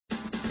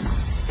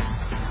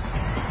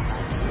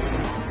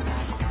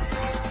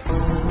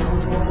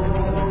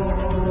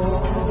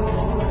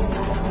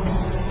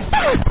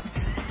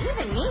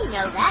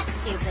know that's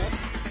stupid.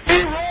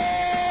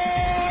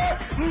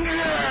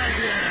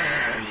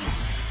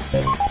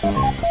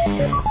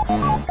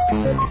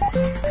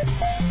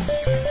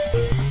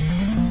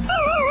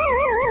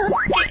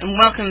 And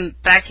welcome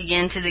back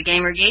again to the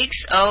Gamer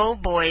Geeks. Oh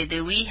boy,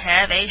 do we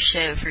have a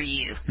show for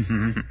you.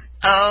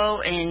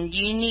 Oh, and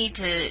you need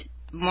to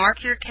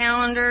mark your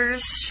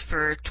calendars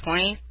for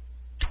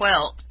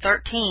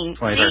 2013.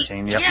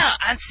 2013, yep. Yeah,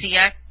 I'm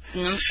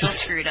still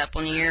screwed up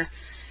on the year.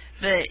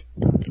 But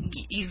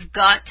you've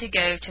got to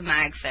go to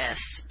MagFest.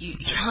 You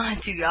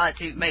got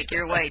to make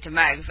your way to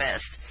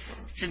MagFest.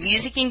 It's a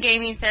music and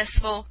gaming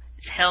festival.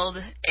 It's held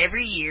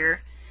every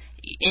year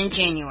in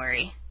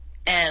January.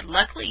 And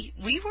luckily,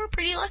 we were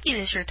pretty lucky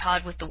this year,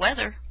 Todd, with the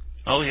weather.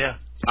 Oh, yeah.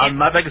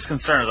 My biggest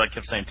concern is I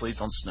kept saying, please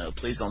don't snow,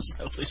 please don't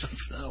snow, please don't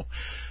snow.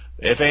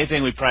 If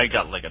anything, we probably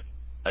got like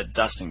a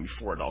dusting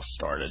before it all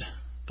started.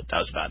 But that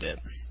was about it.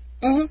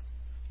 Mm-hmm.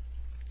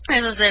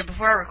 As I said,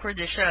 before I record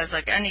this show, I was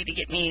like, I need to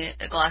get me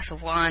a glass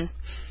of wine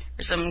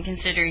or something,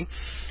 considering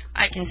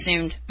I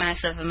consumed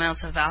massive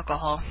amounts of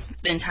alcohol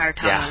the entire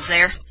time I was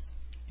there.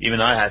 Even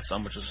I had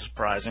some, which was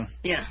surprising.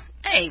 Yeah.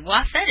 Hey, well,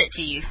 I fed it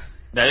to you.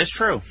 That is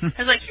true. I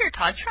was like, here,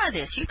 Todd, try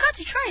this. You've got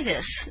to try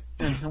this.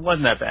 It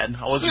wasn't that bad.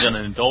 I wasn't going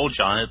to indulge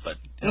on it, but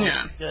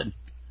good.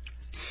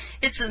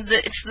 It's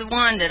the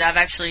one that I've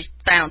actually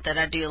found that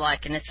I do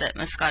like, and it's at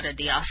Moscato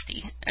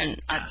d'Asti,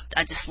 and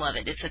I just love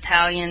it. It's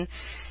Italian.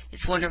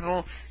 It's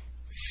wonderful.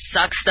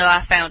 Sucks, though,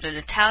 I found an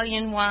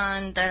Italian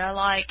wine that I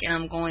like, and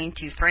I'm going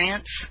to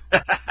France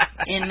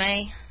in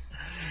May.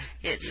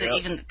 It's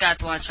even the guy at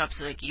the wine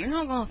shop's like, you're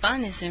not going to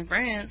find this in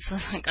France. I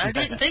was like, I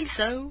didn't think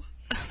so.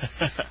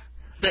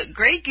 But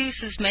Grey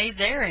Goose is made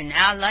there, and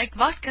now I like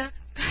vodka.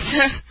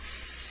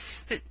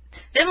 But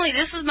definitely,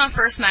 this was my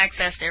first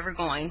MagFest ever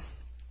going.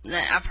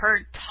 I've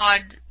heard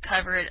Todd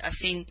cover it. I've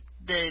seen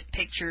the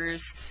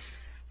pictures,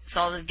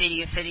 saw the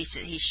video footage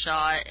that he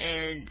shot,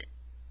 and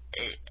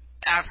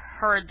I've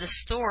heard the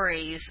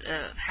stories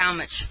of how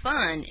much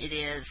fun it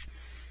is.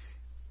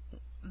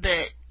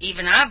 But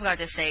even I've got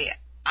to say,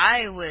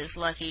 I was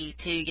lucky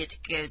to get to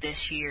go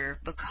this year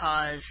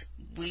because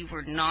we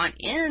were not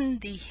in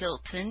the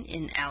Hilton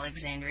in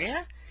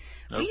Alexandria.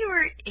 Nope. We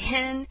were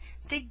in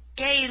the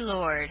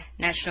Gaylord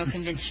National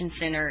Convention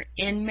Center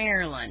in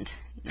Maryland.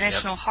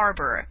 National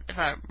Harbor, if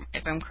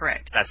I'm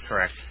correct. That's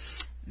correct.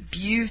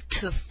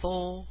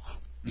 Beautiful.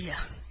 Yeah.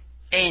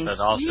 And but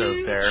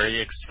also very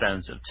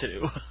expensive,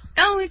 too.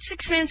 Oh, it's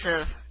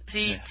expensive. So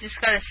you just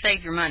got to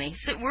save your money.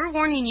 So we're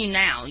warning you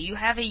now. You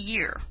have a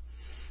year.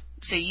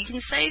 So you can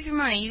save your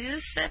money. You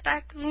just sit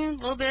back a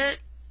little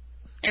bit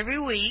every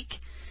week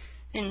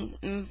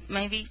and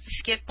maybe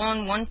skip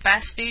on one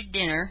fast food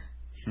dinner.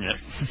 Yep.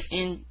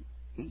 And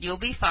you'll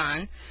be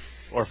fine.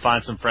 Or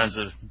find some friends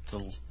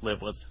to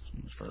live with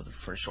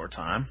for a short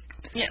time.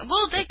 Yeah,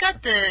 well, they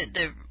got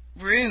the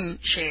room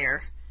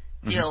share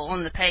deal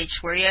on the page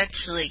where you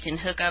actually can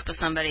hook up with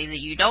somebody that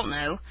you don't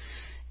know,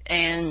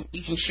 and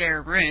you can share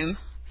a room.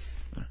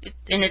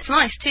 And it's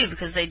nice, too,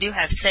 because they do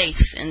have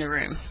safes in the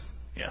room.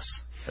 Yes,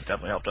 that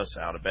definitely helped us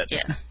out a bit.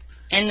 Yeah,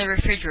 and the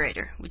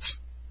refrigerator, which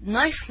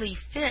nicely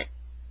fit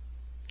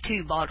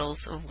 2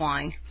 bottles of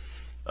wine.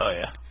 Oh,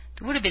 yeah.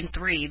 There would have been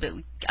 3, but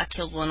I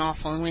killed one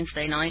off on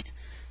Wednesday night.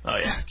 Oh,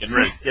 yeah,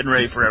 getting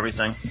ready for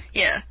everything.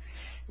 Yeah.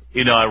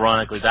 You know,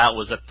 ironically, that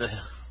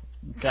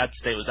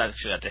stay was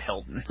actually at the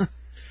Hilton.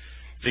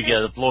 So you get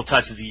a little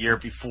touch of the year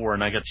before,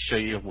 and I got to show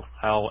you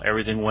how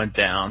everything went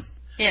down.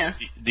 Yeah.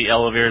 The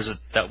elevators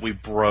that we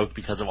broke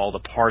because of all the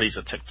parties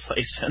that took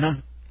place in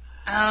them.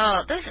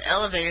 Oh, those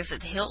elevators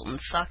at the Hilton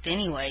sucked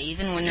anyway,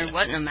 even when there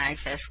wasn't a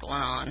MagFest going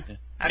on. Yeah.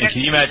 And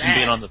can you imagine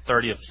being on the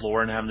 30th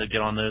floor and having to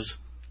get on those?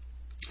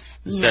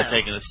 Instead of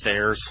taking the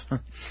stairs?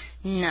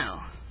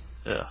 No.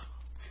 Yeah.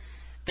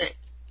 But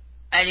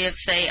I do have to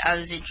say, I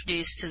was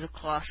introduced to the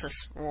Colossus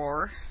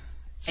Roar,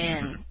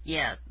 and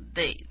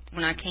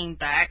when I came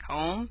back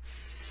home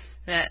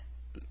that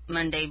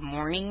Monday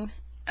morning,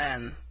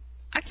 I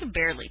could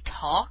barely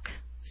talk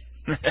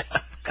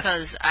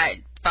because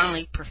I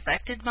finally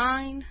perfected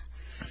mine.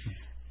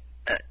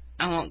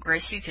 I won't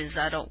grace you because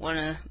I don't want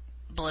to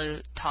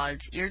blow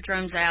Todd's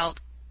eardrums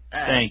out.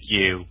 Thank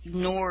you.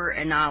 Nor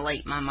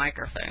annihilate my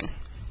microphone.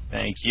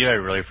 Thank you. I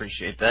really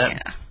appreciate that.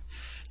 Yeah.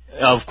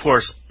 Of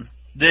course,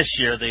 this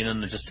year they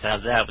didn't just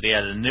have that, but they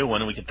added a new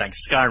one, and we can thank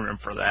Skyrim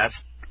for that.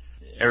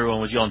 Everyone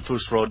was yelling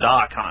Fusro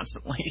Da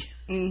constantly.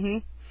 Mm-hmm.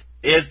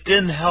 It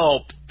didn't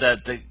help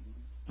that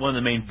one of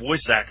the main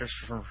voice actors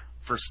for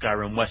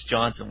Skyrim, Wes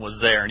Johnson, was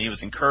there, and he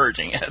was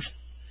encouraging it.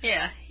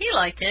 Yeah, he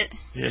liked it.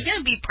 Yeah. You're going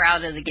to be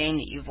proud of the game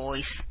that you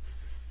voice.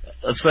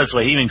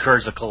 Especially, he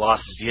encouraged the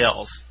Colossus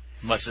yells,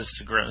 much as to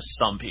chagrin of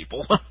some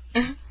people.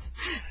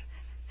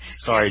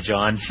 Sorry,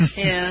 John.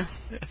 Yeah.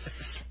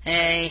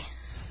 Hey.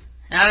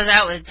 I was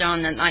out with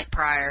John the night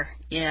prior.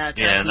 Yeah,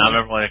 yeah, and I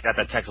remember when I got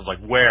that text, I was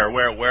like, where? I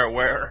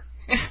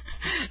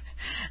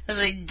was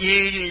like,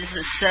 dude, this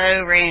is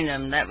so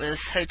random. That was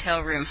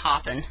hotel room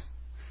hopping.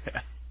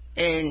 Yeah.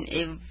 And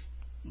it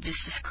was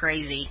just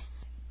crazy.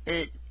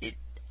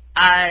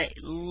 I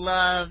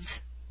loved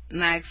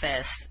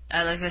MagFest.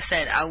 Like I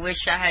said, I wish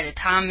I had a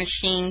time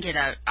machine.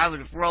 I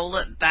would roll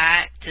it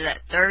back to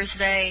that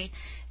Thursday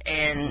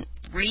and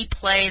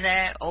replay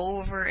that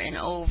over and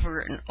over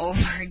and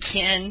over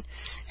again.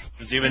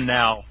 Because even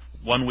now,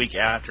 1 week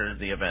after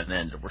the event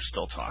ended, we're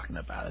still talking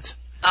about it.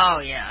 Oh,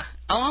 yeah.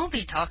 Oh, I'll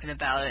be talking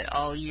about it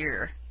all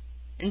year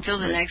until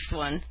the next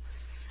one.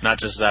 Not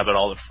just that, but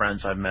all the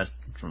friends I've met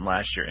from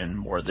last year and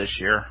more this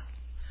year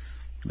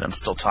that I'm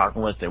still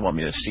talking with. They want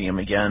me to see them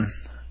again.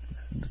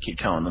 I keep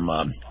telling them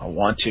I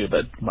want to,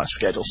 but my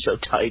schedule's so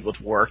tight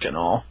with work and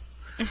all.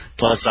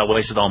 Plus, I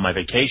wasted all my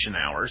vacation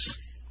hours.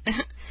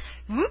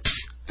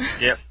 Whoops.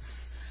 Yep.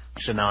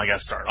 So now I got to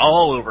start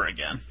all over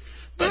again.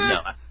 But no,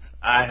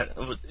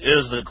 it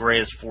was the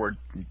greatest 4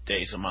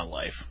 days of my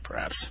life,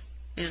 perhaps.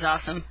 It was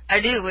awesome.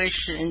 I do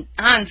wish, in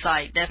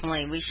hindsight,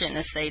 definitely, we shouldn't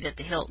have stayed at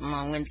the Hilton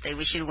on Wednesday.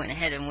 We should have went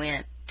ahead and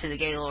went to the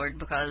Gaylord,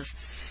 because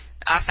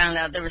I found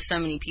out there were so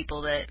many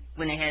people that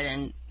went ahead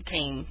and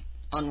came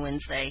on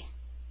Wednesday.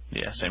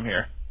 Yeah, same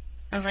here.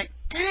 I was like,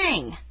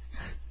 dang.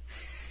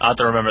 I'll have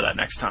to remember that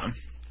next time.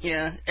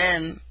 Yeah,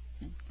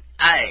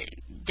 I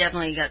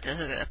definitely got to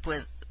hook up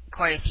with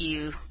quite a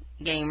few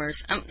gamers.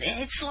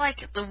 It's like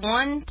the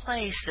one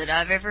place that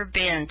I've ever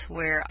been to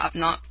where I've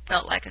not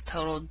felt like a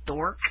total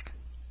dork.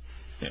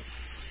 Yeah.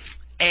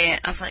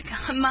 And I was like,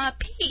 my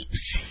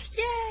peeps,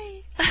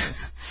 yay!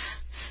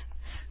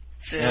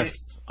 So, yeah,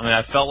 I mean,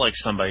 I felt like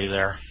somebody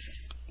there.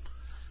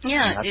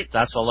 Yeah,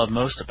 that's what I love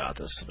most about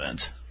this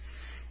event.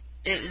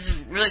 It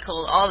was really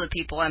cool. All the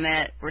people I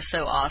met were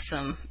so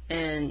awesome,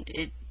 and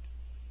it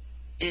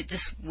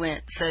just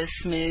went so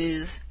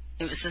smooth.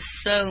 It was just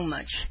so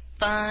much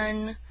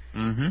fun.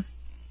 Mm-hmm.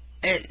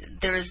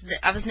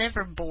 I was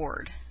never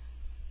bored.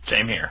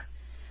 Same here.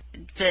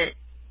 But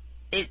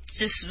it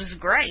just was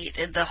great.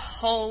 The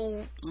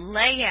whole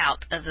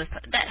layout of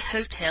that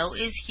hotel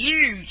is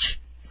huge.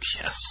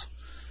 Yes.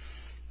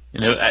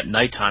 You know, at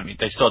nighttime,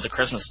 they still had the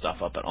Christmas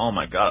stuff up, and oh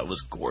my God, it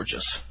was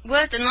gorgeous.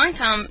 Well, at the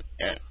nighttime,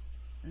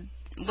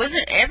 was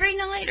it every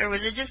night, or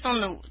was it just on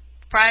the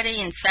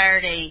Friday and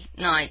Saturday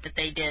night that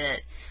they did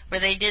it? Where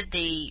they did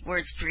where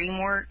it's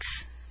DreamWorks?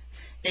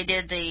 They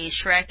did the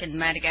Shrek and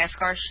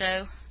Madagascar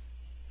show?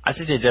 I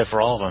think they did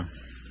for all of them.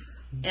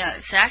 Yeah,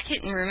 so I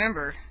couldn't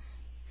remember.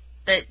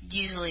 That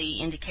usually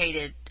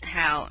indicated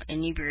how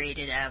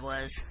inebriated I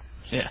was.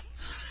 Yeah.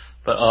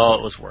 But, oh,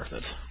 it was worth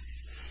it.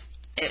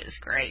 It was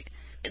great.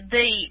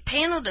 The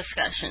panel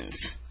discussions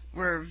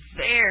were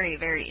very,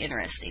 very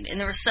interesting. And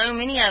there were so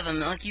many of them.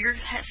 Like, you're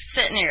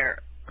sitting there,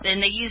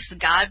 and they used the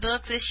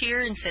guidebook this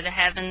year instead of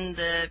having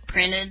the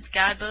printed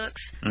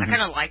guidebooks. Mm-hmm. I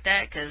kind of like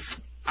that because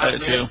I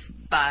live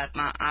by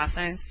my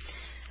iPhone.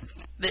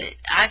 But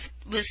I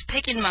was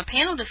picking my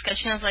panel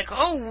discussion. I was like,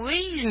 oh,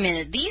 wait a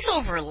minute. These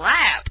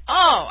overlap.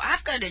 Oh,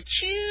 I've got to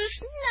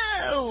choose?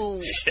 No.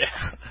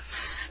 Yeah.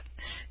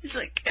 It's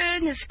like,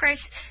 goodness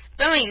gracious.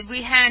 But I mean,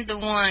 we had the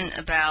one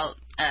about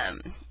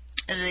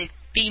the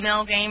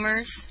female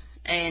gamers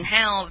and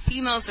how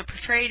females are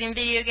portrayed in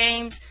video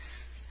games.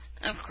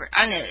 Of course,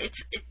 I know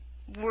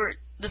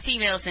the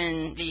females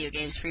in video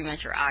games pretty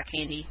much are eye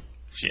candy.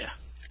 Yeah.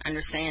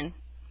 Understand?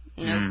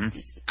 Nope.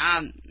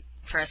 Mm-hmm.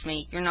 Trust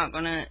me, you're not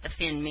going to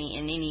offend me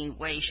in any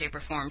way, shape,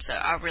 or form. So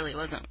I really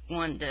wasn't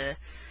one to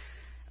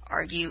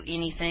argue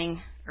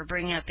anything or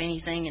bring up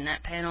anything in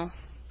that panel.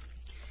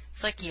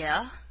 It's like,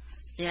 yeah,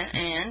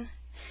 and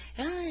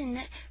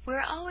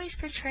we're always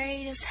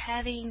portrayed as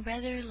having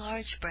rather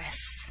large breasts.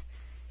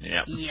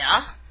 Yep.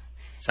 Yeah.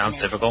 Sounds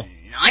typical.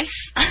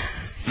 Nice.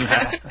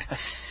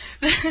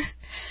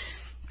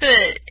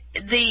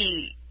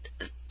 the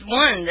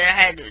one that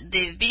had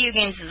the video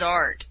games as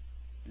art,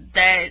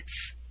 that's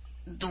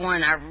the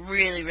one I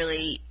really,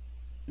 really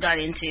got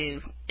into,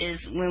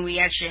 is when we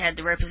actually had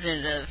the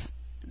representative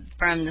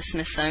from the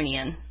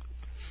Smithsonian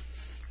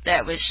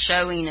that was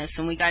showing us,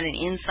 and we got an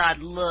inside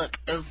look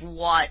of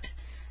what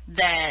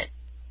that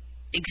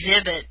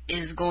exhibit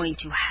is going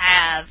to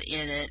have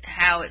in it,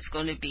 how it's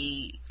going to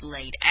be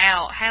laid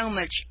out, how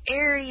much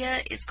area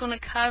it's going to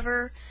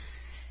cover,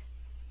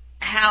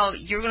 how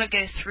you're going to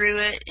go through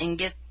it and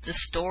get the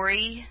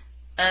story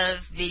of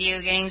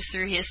video games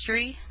through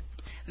history.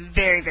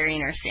 Very, very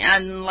interesting. I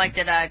like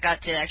that I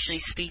got to actually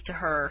speak to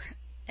her,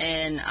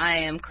 and I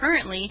am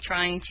currently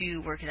trying to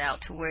work it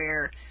out to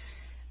where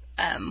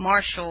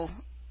Marshall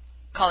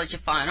College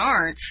of Fine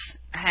Arts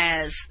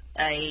has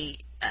a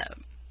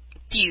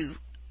few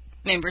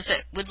members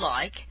that would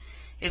like,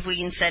 if we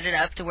can set it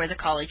up to where the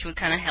college would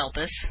kind of help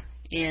us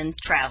in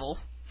travel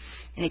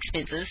and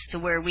expenses, to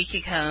where we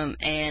could come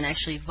and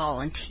actually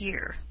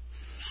volunteer.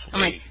 Sweet.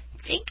 I'm like,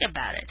 think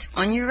about it.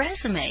 On your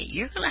resume,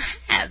 you're going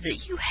to have that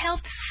you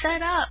helped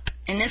set up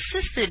and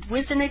assisted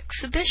with an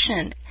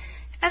exhibition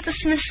at the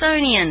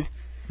Smithsonian.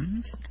 Mm-hmm.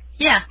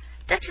 Yeah,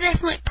 that's a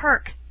definite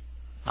perk.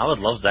 I would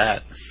love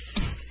that.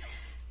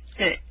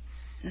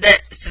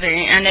 That's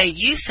very. I know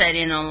you sat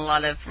in on a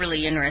lot of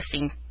really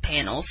interesting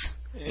panels.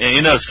 Yeah,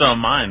 you know, some of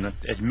mine,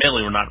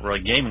 admittedly, were not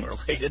really gaming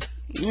related.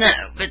 No,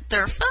 but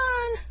they're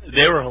fun.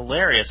 They were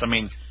hilarious. I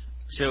mean,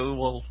 so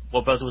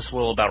what both of us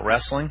will about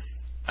wrestling.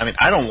 I mean,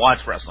 I don't watch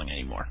wrestling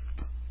anymore.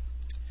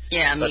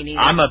 Yeah, But me neither.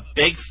 I'm a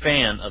big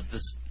fan of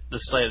this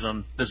site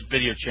on this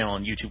video channel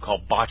on YouTube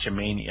called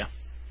Botchamania.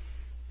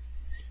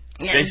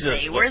 Yeah,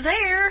 Basically, they were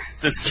there.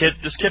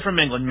 This kid from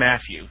England,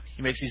 Matthew,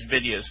 he makes these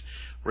videos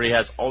where he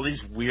has all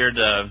these weird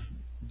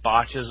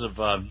botches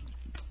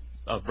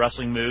of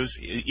wrestling moves,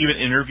 even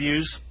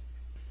interviews,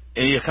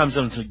 and he comes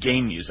into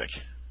game music.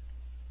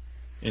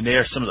 And they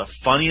are some of the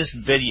funniest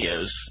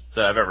videos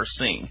that I've ever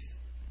seen.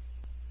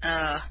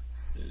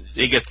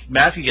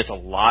 Matthew gets a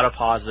lot of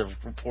positive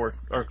report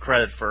or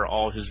credit for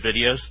all his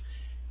videos,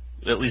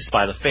 at least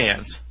by the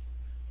fans.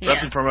 Yeah.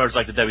 Wrestling promoters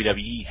like the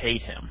WWE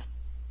hate him.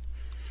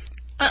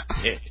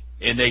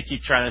 And they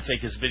keep trying to take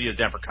his videos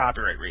down for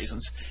copyright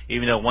reasons,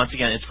 even though, once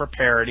again, it's for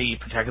parody,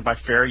 protected by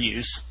fair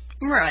use.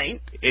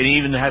 Right.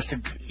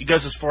 He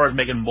goes as far as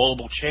making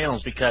multiple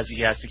channels because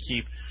he has to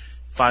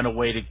find a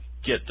way to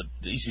get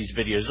these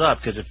videos up,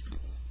 because if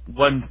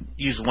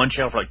uses one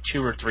channel for like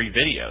 2 or 3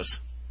 videos,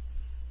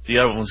 the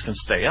other ones can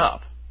stay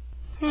up.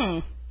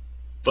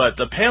 But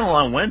the panel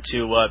I went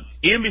to,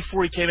 even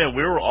before he came in,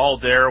 we were all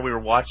there. We were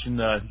watching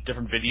the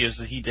different videos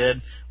that he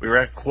did. We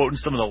were quoting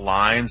some of the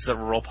lines that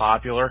were real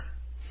popular.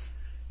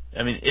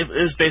 I mean, it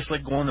was basically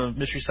going to a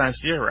Mystery Science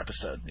Theater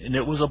episode, and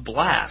it was a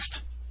blast.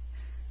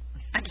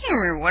 I can't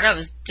remember what I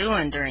was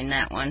doing during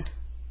that one.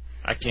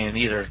 I can't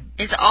either.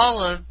 It's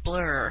all a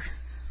blur.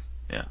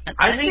 Yeah,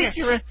 I think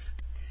you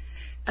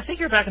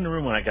were back in the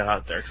room when I got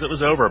out there, because it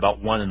was over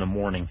about 1 in the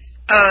morning.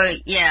 Oh,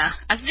 yeah.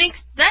 I think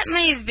that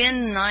may have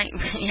been the night,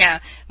 yeah,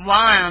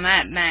 while I'm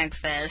at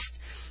MagFest,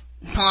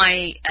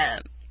 my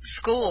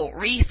school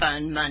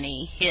refund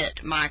money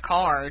hit my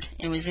card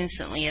and was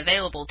instantly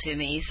available to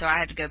me, so I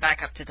had to go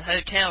back up to the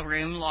hotel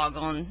room, log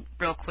on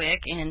real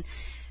quick, and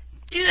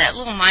do that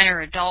little minor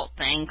adult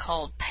thing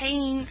called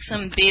paying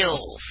some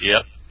bills.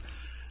 Yep.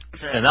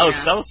 So, and that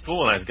was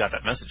cool when I got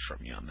that message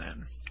from you on that.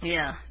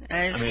 Yeah,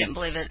 I just couldn't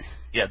believe it.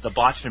 Yeah, the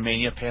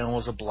Botchamania panel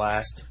was a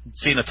blast.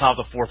 Seeing the Top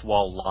of the Fourth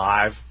Wall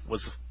live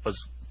was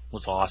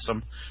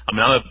awesome. I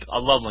mean, I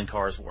love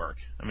Linkar's work.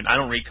 I mean, I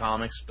don't read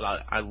comics, but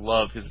I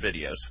love his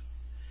videos.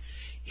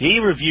 He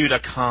reviewed a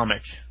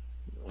comic.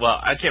 Well,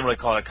 I can't really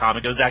call it a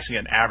comic. It was actually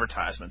an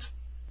advertisement.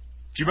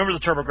 Do you remember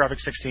the TurboGrafx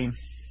 16?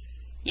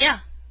 Yeah.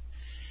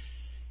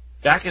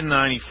 Back in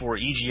 '94,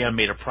 EGM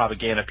made a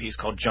propaganda piece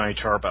called Johnny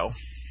Turbo.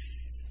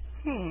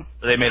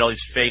 They made all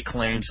these fake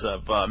claims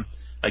of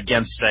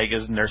against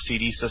Sega and their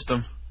CD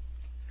system.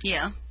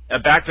 Yeah.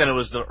 Back then, it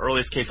was the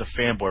earliest case of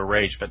fanboy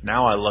rage, but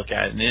now I look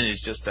at it, and it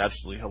is just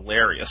absolutely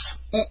hilarious.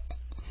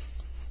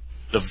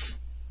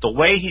 The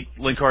way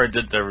Linkar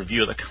did the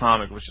review of the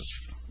comic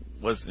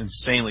was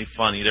insanely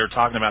funny. They were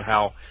talking about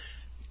how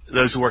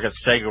those who work at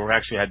Sega were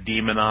actually had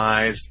demon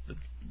eyes.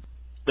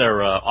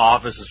 Their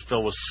office is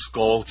filled with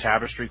skull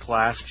tapestry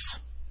clasps.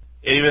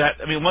 It even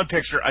had, one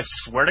picture, I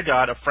swear to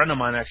God, a friend of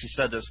mine actually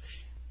said this.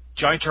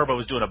 Johnny Turbo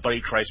was doing a Buddy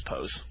Christ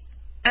pose.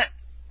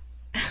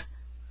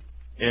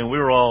 And we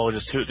were all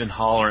just hooting and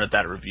hollering at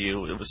that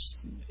review. It was,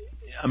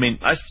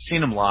 I've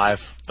seen him live,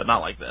 but not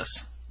like this.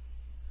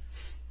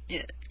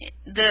 Yeah,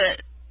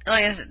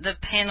 like I said, the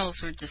panels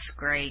were just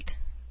great.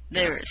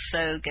 They were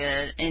so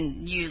good,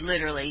 and you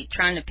literally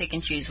trying to pick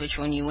and choose which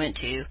one you went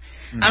to.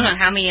 Mm-hmm. I don't know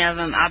how many of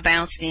them I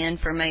bounced in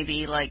for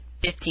maybe like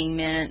 15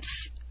 minutes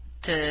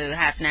to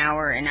half an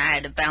hour, and I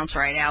had to bounce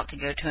right out to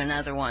go to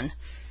another one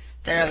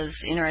that I was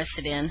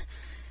interested in.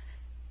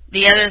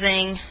 The other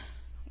thing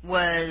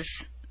was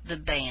the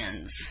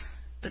bands,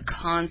 the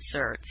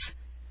concerts.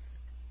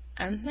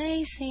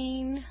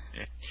 Amazing.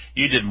 Yeah.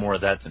 You did more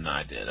of that than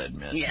I did, I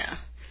admit. Yeah.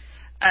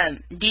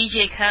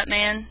 DJ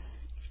Cutman,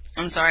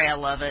 I'm sorry, I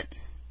love it.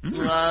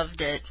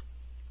 Loved it.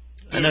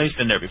 I know he's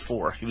been there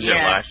before. He was there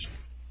last year.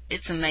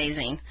 It's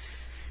amazing.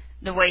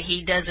 The way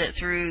he does it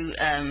through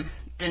the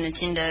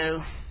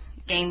Nintendo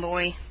Game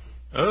Boy.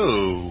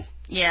 Oh.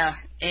 Yeah,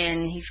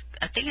 and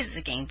I think it's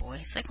a Game Boy.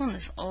 It's like one of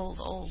those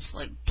old,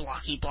 like,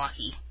 blocky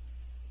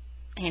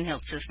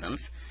handheld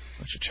systems.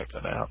 I should check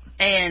that out.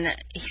 And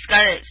he's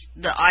got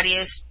the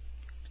audio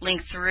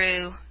linked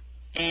through,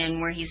 and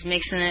where he's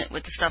mixing it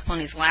with the stuff on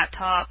his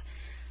laptop.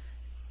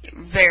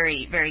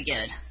 Very, very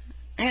good.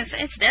 And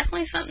it's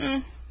definitely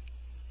something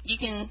you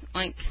can,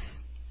 like,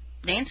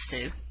 dance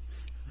to.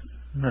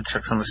 I'm going to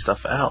check some of the stuff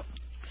out.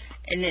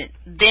 And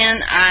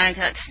then I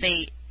got to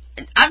see,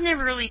 I'm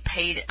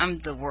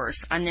the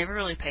worst. I never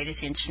really paid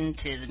attention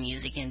to the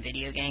music in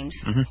video games.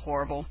 Mm-hmm.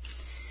 Horrible.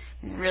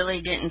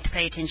 Really didn't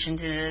pay attention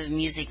to the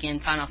music in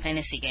Final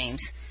Fantasy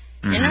games.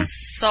 Mm-hmm. And I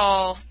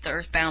saw the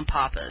Earthbound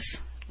Papas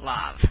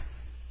live.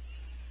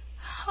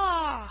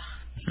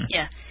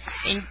 Yeah.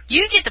 And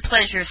you get the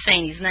pleasure of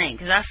saying his name,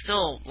 because I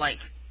still, like,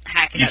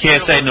 hack it you up. You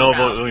can't say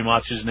Nobuo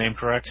Uematsu's name,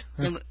 correct?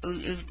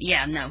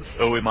 Yeah, no.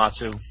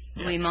 Uematsu.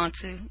 Yeah.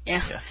 Uematsu,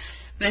 yeah.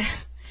 But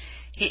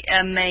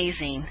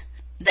amazing.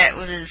 That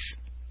was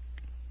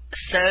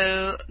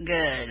so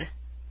good.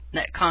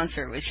 That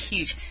concert was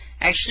huge.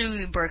 Actually,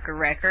 we broke a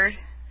record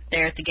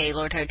there at the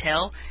Gaylord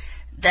Hotel.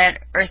 That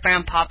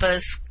Earthbound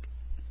Papas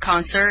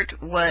concert,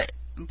 what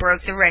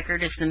broke the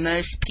record is the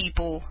most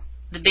people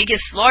the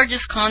biggest,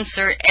 largest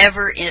concert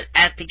ever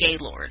at the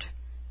Gaylord.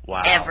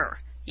 Wow. Ever.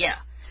 Yeah.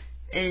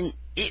 And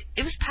it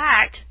was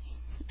packed.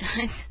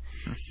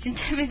 Didn't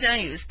tell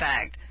me it was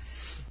packed.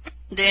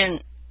 Then,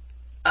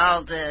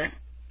 the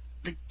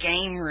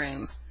game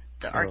room,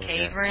 the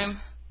arcade room.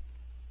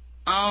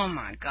 Oh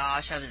my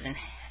gosh, I was in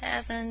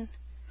heaven.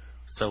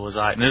 So was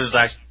I. And it was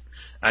actually,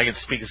 I can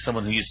speak as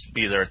someone who used to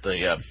be there at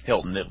the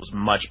Hilton. It was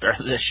much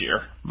better this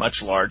year,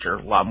 much larger,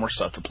 a lot more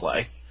stuff to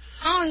play.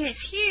 Oh,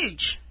 it's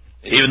huge.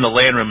 Even the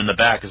LAN room in the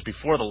back, because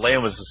before the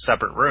LAN was a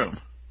separate room,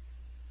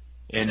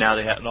 and now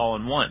they have it all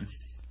in one.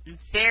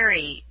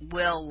 Very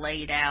well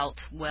laid out,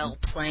 well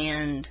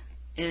planned.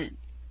 It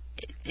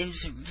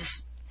was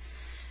just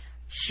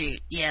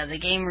shoot. Yeah, the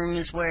game room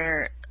is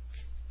where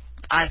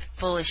I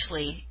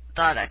foolishly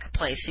thought I could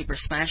play Super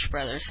Smash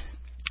Brothers.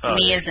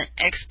 Me as an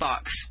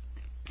Xbox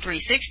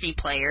 360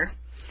 player,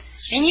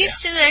 and used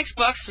to the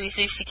Xbox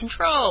 360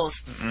 controls.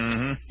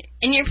 Mm-hmm.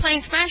 And you're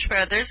playing Smash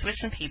Brothers with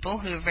some people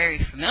who are very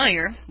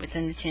familiar with the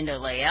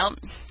Nintendo layout,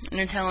 and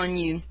they're telling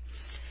you,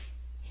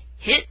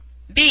 hit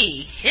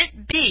B,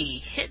 hit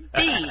B, hit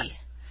B.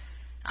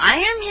 I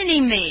am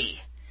hitting B.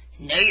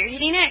 No, you're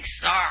hitting X.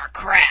 Oh,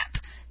 crap.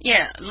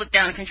 Yeah, look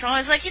down the controller. I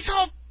was like, it's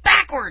all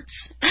backwards.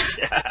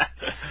 I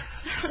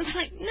was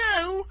like,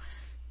 no.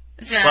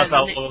 Plus,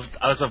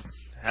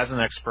 as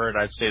an expert,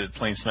 I'd say that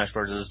playing Smash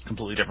Bros. Is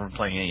completely different from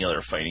playing any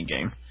other fighting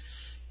game.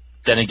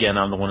 Then again,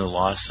 I'm the one who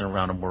lost in a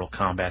round of Mortal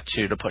Kombat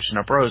 2 to Pushing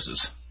Up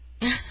Roses.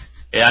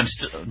 Yeah,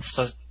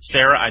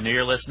 Sarah, I know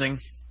you're listening.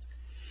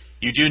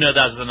 You do know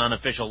that was an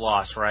unofficial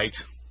loss, right?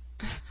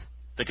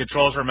 The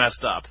controls were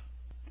messed up.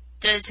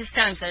 Just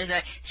time, so I was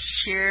like,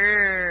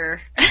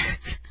 sure.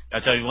 I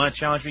tell you, you want to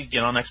challenge me?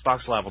 Get on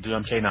Xbox Live. We'll do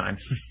MK9.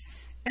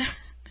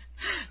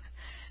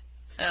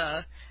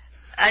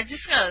 I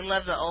just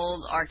love the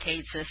old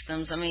arcade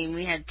systems. I mean,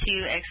 we had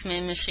 2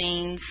 X-Men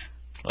machines.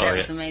 That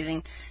was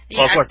amazing.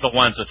 Well, of course, the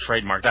one's a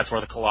trademark. That's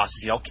where the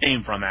Colossus Yell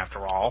came from,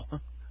 after all.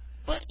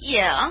 Well,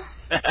 yeah.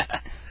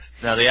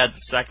 Now, they had the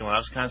second one. I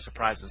was kind of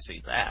surprised to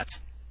see that.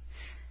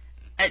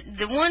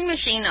 The one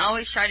machine I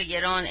always try to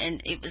get on,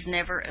 and it was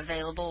never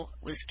available,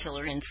 was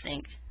Killer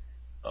Instinct.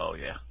 Oh,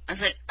 yeah. I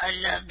was like, I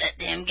love that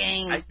damn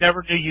game. I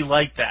never knew you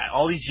liked that.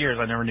 All these years,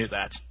 I never knew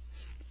that.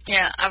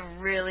 Yeah, I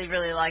really,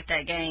 really like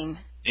that game.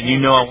 And you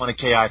know I want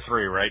a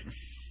KI3, right?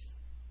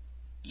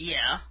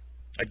 Yeah.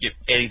 I'd give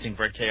anything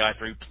for a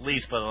KI3.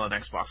 Please put it on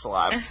Xbox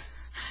Live.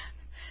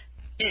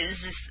 It was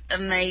just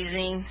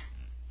amazing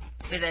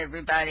with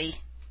everybody.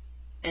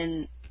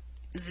 And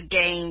the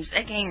games.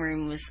 That game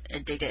room was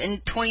addictive.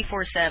 And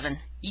 24/7.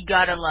 You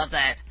gotta love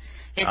that.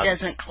 It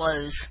doesn't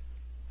close.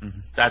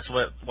 That's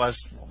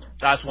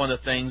one of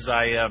the things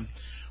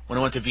when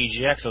I went to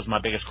VGX, that was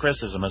my biggest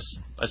criticism. I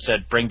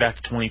said, bring back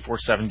the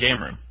 24/7 game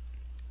room.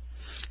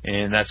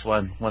 And that's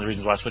one of the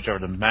reasons why I switched over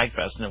to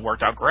MagFest, and it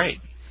worked out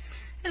great.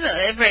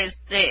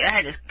 I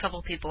had a couple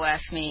of people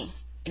ask me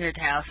here at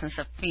the house and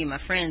stuff. A few of my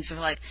friends were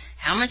like,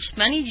 how much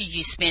money did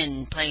you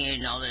spend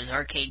playing all those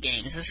arcade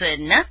games? I said,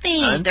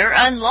 nothing. They're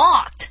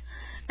unlocked.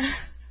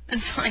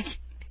 It's like,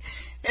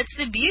 that's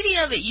the beauty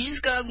of it. You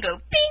just go up and go,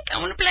 pink, I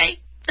want to play.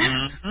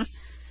 Mm-hmm.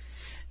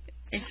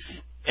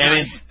 And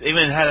it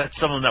even had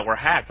some of them that were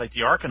hacked, like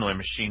the Arkanoid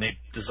machine. They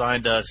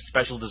designed a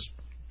special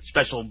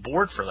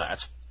board for that.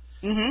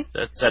 Mm-hmm.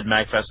 That said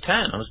MagFest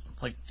 10. I was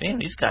like, damn,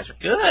 these guys are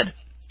good.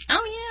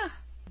 Oh, yeah.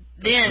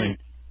 Then,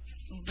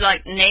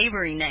 like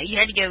neighboring that, you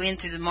had to go in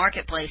through the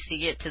marketplace to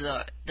get to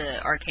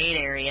the arcade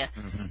area.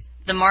 Mm-hmm.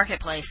 The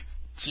marketplace,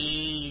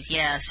 geez,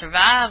 yeah,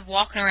 survive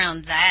walking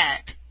around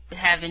that with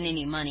having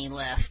any money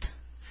left.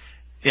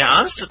 Yeah,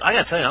 I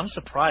gotta tell you, I'm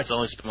surprised I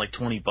only spent like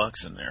 $20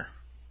 in there.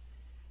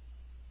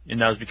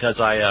 And that was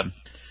because I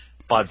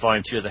bought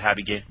Volume 2 of the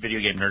Video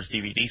Game Nerds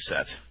DVD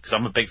set, because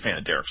I'm a big fan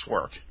of Derek's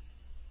work.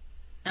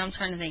 I'm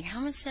trying to think, how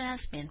much did I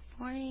spend?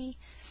 40,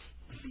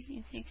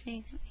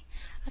 60,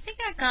 I think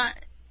I got,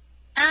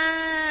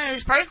 it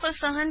was probably close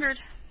to 100.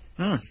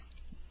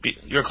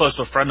 You're close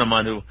to a friend of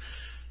mine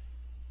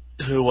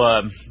who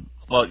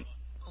well,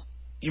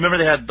 you remember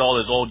they had all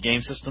those old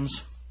game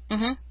systems?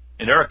 Mm-hmm.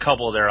 And there are a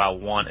couple there I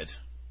wanted.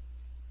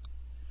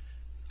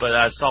 But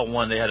I saw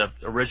one, they had an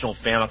original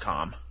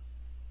Famicom.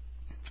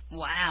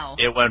 Wow.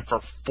 It went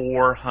for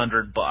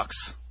 $400.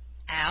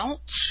 Ouch.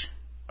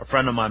 A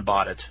friend of mine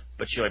bought it,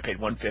 but she only paid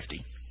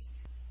 $150.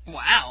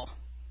 Wow.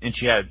 And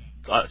she had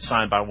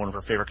signed by one of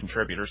her favorite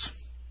contributors.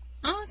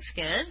 Oh, that's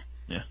good.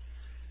 Yeah.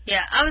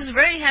 Yeah, I was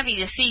very happy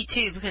to see,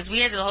 too, because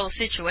we had the whole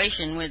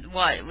situation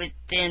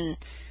within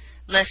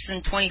less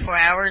than 24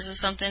 hours or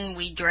something,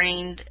 we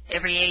drained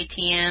every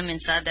ATM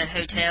inside that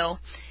hotel,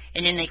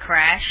 and then they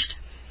crashed.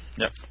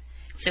 Yep.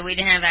 So we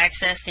didn't have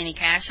access to any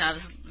cash. I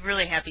was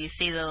really happy to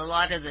see that a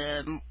lot of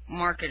the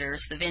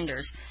marketers, the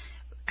vendors,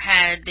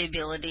 had the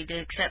ability to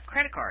accept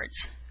credit cards.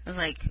 I was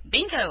like,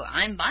 bingo,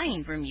 I'm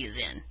buying from you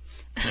then.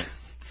 Yeah.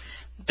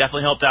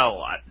 Definitely helped out a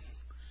lot.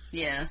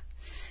 Yeah.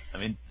 I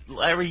mean,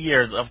 every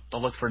year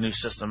I'll look for a new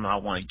system I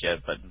want to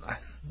get, but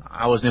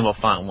I wasn't able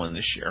to find one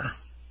this year.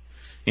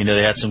 You know,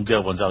 they had some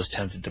good ones I was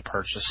tempted to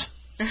purchase.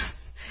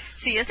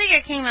 See, I think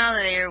I came out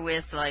of there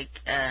with like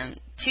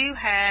 2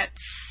 hats,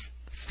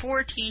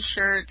 4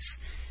 T-shirts,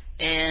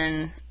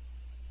 and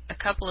a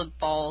couple of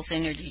Balls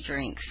energy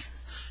drinks.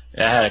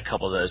 Yeah, I had a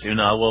couple of those. You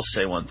know, I will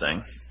say one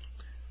thing: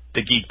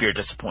 the Geek beer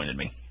disappointed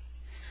me.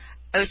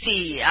 Oh,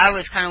 see, I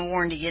was kind of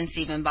warned against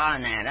even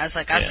buying that. I was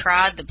like, I've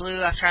tried the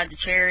blue, I've tried the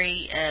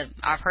cherry,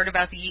 I've heard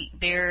about the Geek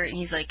beer, and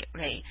he's like,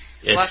 okay,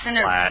 it's what kind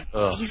flat.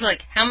 of? He's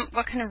like,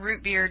 what kind of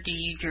root beer do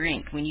you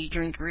drink when you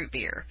drink root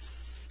beer?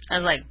 I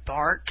was like,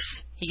 Barks.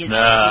 He goes,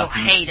 you'll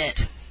hate it.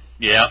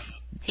 Yeah.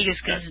 He goes,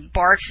 because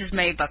Barks is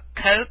made by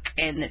Coke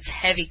and it's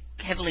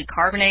heavily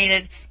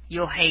carbonated.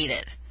 You'll hate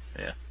it.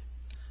 Yeah.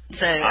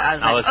 So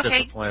I was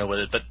okay. Disappointed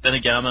with it, but then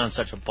again, I'm on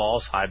such a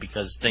balls high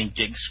because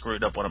Gig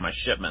screwed up one of my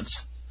shipments.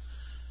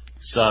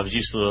 So I was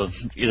used to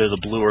either the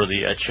blue or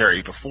the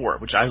cherry before,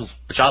 which I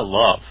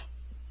love.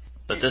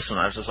 But this one,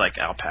 I was just like,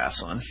 I'll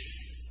pass on.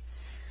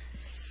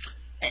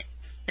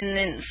 And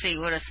then see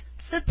what else.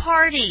 The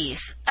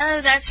parties.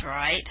 Oh, that's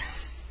right.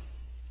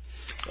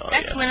 Oh,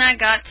 that's yes. when I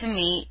got to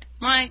meet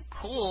my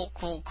cool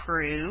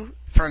crew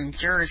from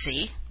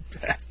Jersey.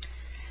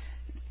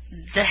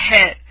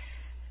 That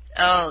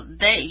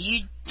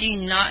you do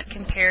not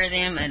compare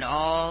them at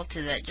all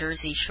to that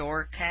Jersey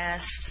Shore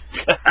cast.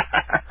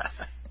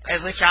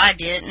 Which I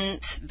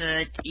didn't,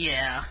 but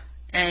yeah.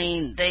 I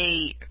mean,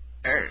 they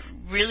are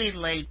really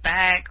laid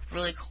back,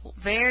 really cool,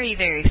 very,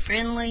 very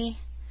friendly.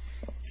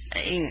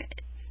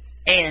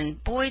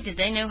 And boy, did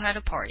they know how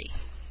to party.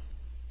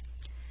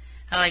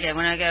 I like it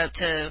when I go up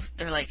to,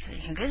 they're like,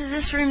 go to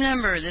this room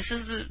number. This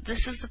is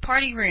the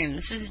party room.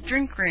 This is a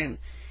drink room.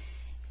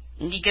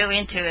 And you go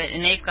into it,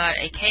 and they've got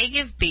a keg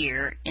of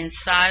beer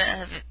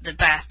inside of the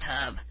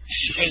bathtub.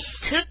 They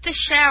took the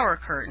shower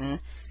curtain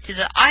to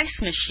the ice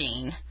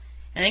machine.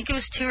 I think it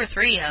was 2 or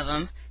 3 of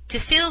them to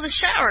fill the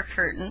shower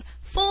curtain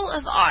full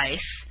of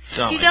ice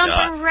to dump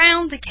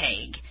around the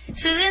keg.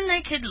 So then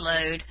they could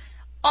load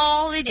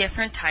all the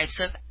different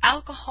types of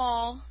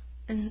alcohol,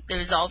 and there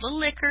was all the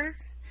liquor,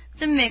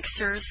 the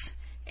mixers,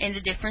 and the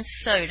different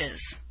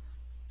sodas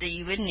that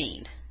you would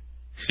need.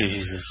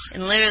 Jesus.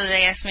 And literally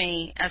they asked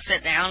me, I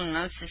sat down and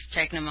I was just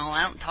checking them all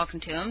out and talking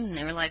to them, and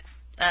they were like,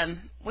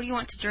 what do you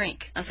want to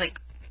drink? I was like,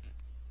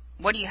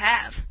 what do you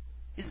have?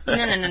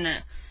 No.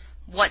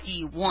 What do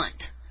you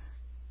want?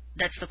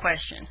 That's the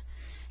question. And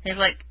he's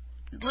like,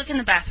 look in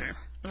the bathroom.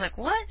 I was like,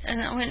 what?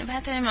 And I went in the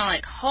bathroom and I'm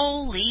like,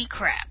 holy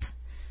crap.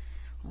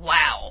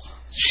 Wow.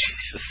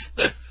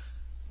 Jesus.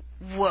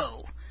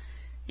 Whoa.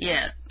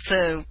 Yeah,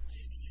 so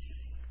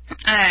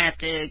I have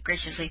to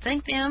graciously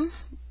thank them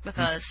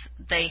because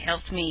they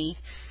helped me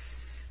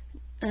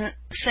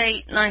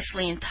stay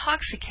nicely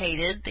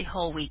intoxicated the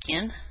whole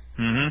weekend.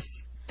 Mm-hmm.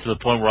 To the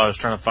point where I was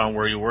trying to find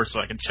where you were so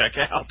I could check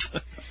out.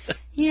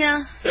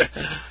 Yeah.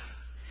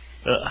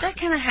 That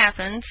kind of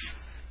happens.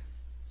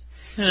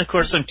 And, of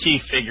course, some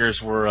key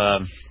figures were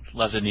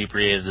left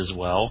inebriated as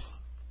well.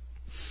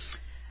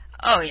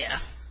 Oh, yeah.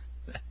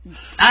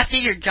 I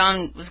figured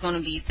John was going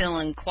to be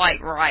feeling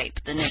quite ripe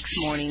the next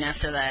morning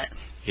after that.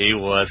 He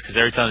was, because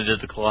every time he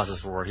did the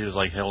Colossus Roar, he was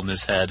like holding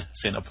his head,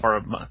 saying as part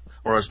of my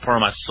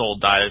soul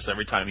dies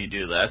every time you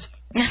do that.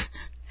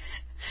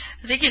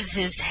 I think it's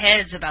his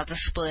head's about to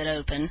split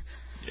open.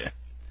 Yeah.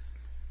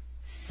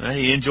 Well,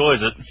 he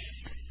enjoys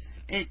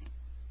it.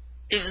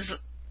 It was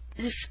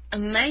just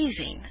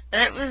amazing.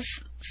 That was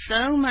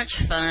so much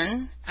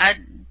fun.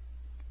 I'm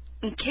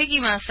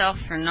kicking myself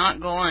for not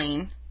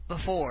going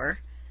before.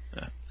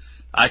 Yeah.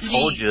 I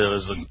told you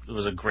it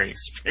was a great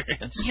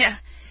experience. Yeah.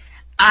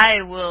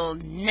 I will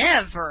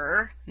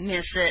never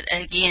miss it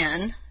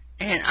again,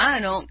 and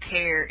I don't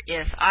care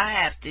if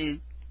I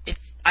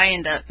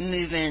end up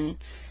moving,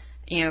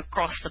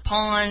 across the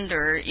pond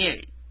or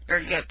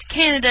go up to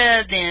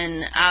Canada,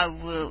 then I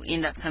will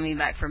end up coming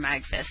back for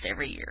MagFest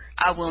every year.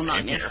 I will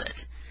not miss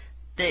it.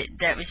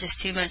 That was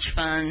just too much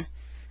fun.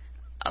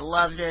 I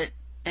loved it,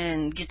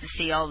 and get to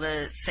see all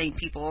the same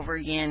people over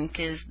again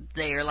because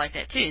they are like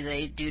that too.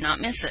 They do not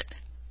miss it.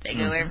 They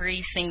go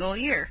every single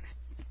year.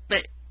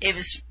 But it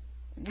was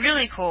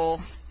really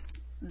cool,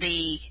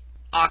 the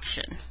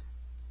auction.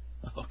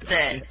 Oh, God,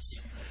 yes.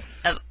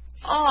 Of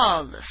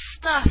all the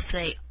stuff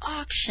they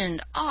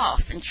auctioned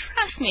off. And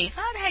trust me, if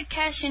I'd had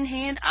cash in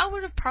hand, I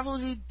would have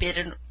probably bid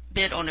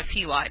on a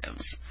few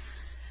items.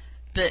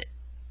 But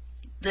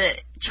the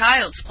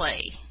Child's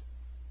Play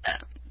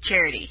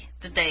charity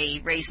that they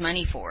raise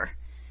money for,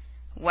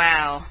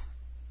 wow.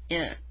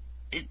 Yeah,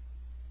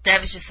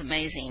 that was just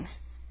amazing.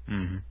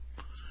 Mm-hmm.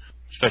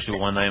 Especially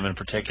one name in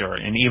particular.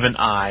 And even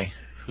I,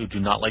 who do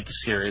not like the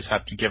series,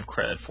 have to give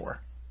credit for.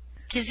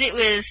 Because it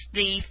was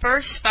the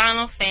first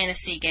Final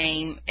Fantasy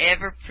game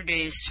ever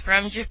produced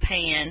from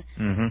Japan.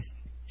 Mm-hmm.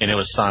 And it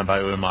was signed by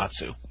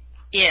Uematsu.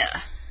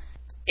 Yeah.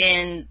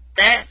 And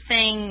that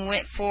thing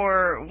went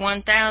for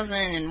 $1,000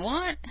 and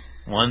what?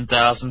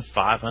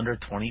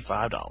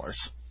 $1,525.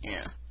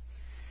 Yeah.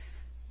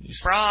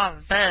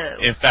 Bravo.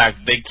 In fact,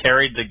 they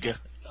carried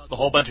the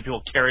whole bunch of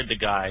people carried the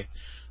guy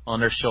on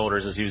their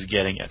shoulders as he was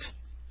getting it.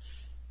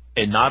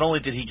 And not only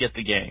did he get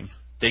the game,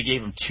 they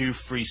gave him 2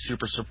 free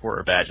Super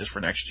Supporter badges for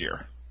next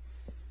year.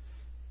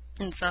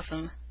 It's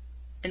awesome.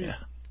 And yeah,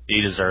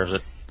 he deserves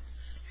it.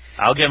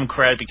 I'll give him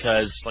credit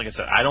because, like I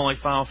said, I don't like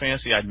Final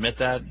Fantasy. I admit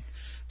that.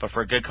 But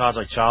for a good cause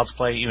like Child's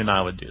Play, even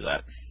I would do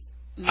that.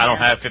 yeah. I don't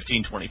have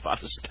 $15.25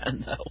 to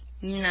spend, though.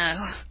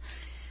 No.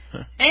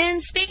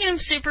 And speaking of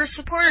Super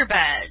Supporter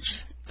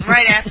badge,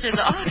 right after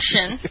the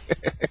auction,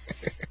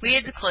 we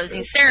had the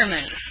closing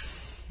ceremonies.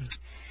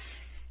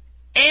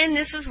 And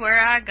this is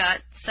where I got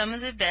some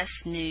of the best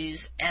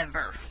news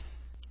ever.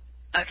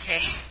 Okay.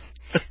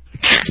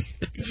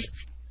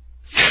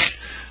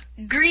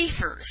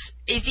 Griefers.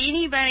 If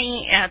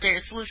anybody out there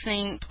that's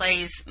listening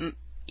plays,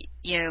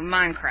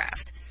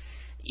 Minecraft,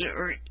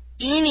 or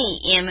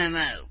any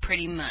MMO,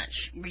 pretty much,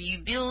 where you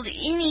build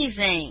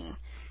anything,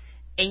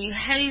 and you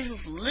have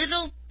these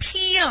little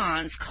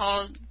peons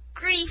called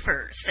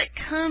griefers that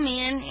come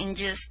in and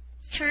just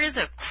tear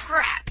the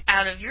crap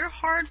out of your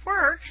hard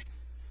work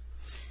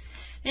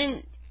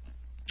and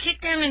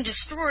kick down and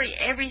destroy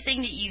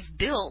everything that you've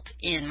built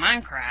in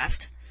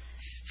Minecraft.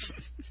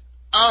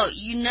 Oh,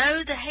 you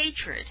know the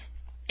hatred.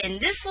 And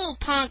this little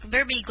punk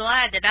better be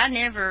glad that I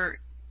never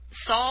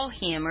saw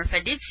him, or if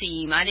I did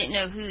see him, I didn't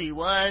know who he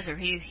was or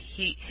who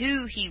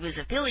he was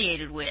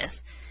affiliated with.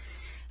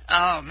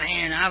 Oh,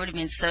 man, I would have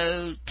been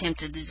so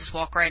tempted to just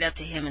walk right up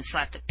to him and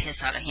slap the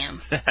piss out of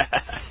him.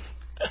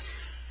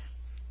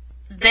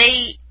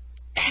 They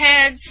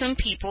had some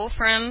people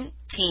from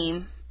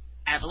Team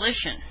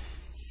Abolition.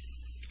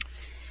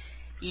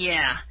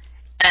 Yeah.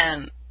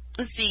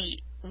 Let's see.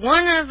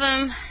 One of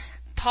them,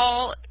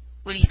 Paul,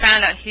 when he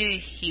found out who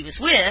he was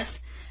with,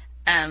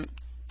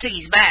 took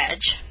his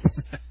badge,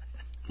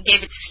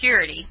 gave it to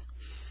security.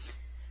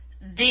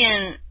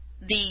 Then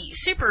the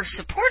Super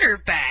Supporter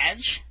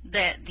badge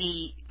that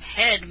the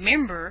head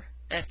member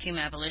of Team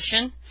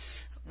Abolition,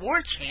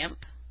 Warchamp,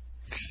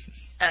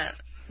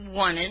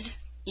 wanted,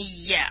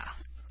 yeah.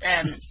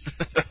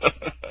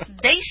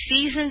 They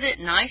seasoned it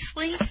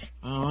nicely.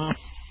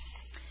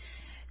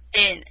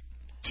 And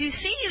to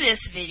see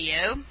this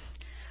video,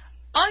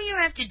 all you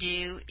have to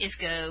do is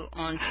go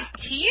on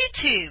to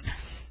YouTube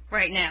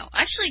right now.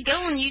 Actually, go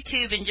on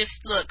YouTube and just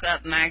look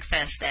up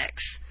MagFest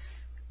X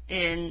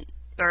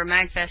or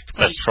MagFest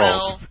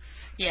 2012.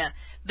 Yeah,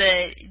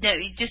 but no,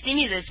 just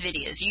any of those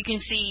videos. You can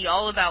see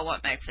all about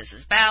what MagFest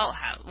is about,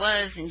 how it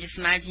was, and just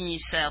imagine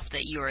yourself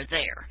that you are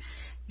there.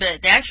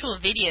 But the actual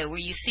video where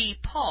you see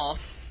Paul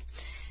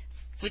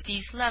with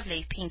these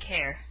lovely pink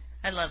hair,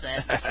 I love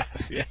that.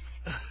 Yeah.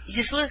 You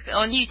just look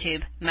on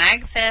YouTube,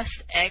 MagFest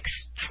X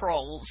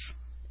Trolls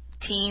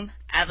Team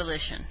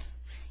Abolition.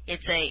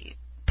 It's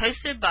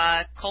posted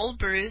by Cold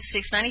Brew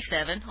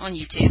 697 on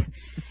YouTube.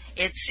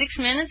 It's 6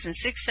 minutes and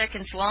 6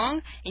 seconds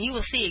long, and you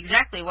will see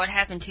exactly what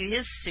happened to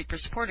his Super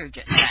Supporter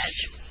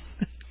badge.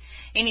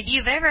 And if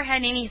you've ever had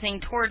anything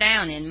tore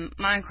down in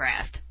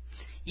Minecraft,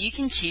 you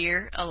can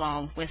cheer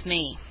along with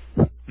me.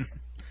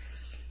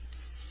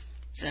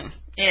 So,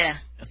 yeah.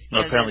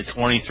 No, apparently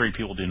 23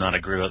 people do not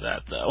agree with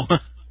that, though.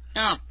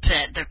 Oh,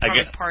 bet. They're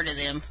probably part of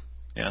them.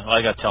 Yeah, all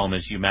I got to tell them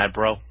is, you mad,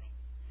 bro?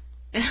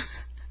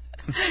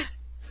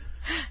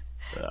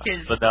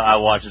 But I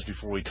watched this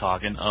before we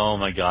talk, and oh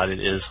my god, it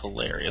is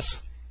hilarious.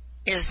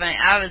 It was funny.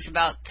 I was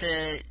about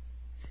to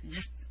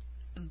just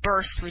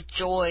burst with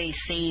joy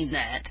seeing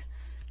that.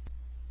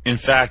 In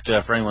fact,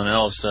 for anyone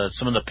else,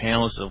 some of the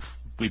panels that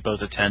we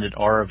both attended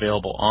are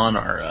available on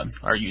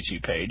our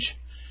YouTube page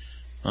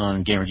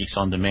on Gamer Geeks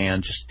on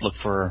Demand. Just look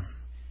for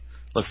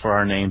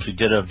our names. We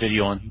did a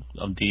video I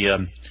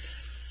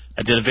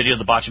did a video of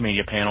the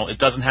Botchamania panel. It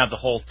doesn't have the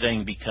whole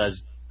thing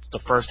because the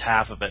first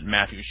half of it,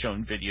 Matthew was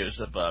showing videos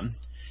of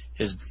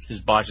his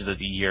botches of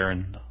the year,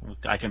 and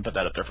I can put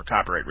that up there for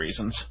copyright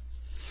reasons.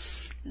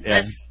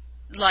 That's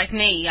like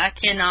me. I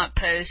cannot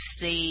post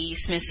the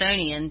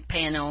Smithsonian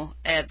panel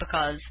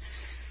because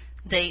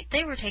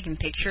they were taking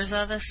pictures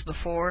of us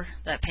before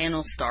that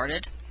panel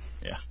started.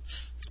 Yeah.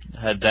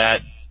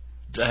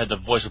 I had the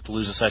Voice of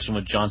Palooza session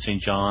with John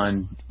St.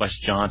 John, Wes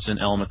Johnson,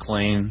 Ellen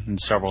McLean, and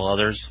several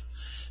others,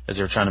 as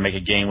they were trying to make a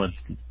game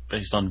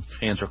based on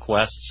fans'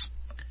 requests.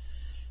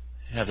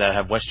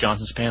 Have Wes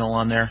Johnson's panel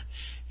on there,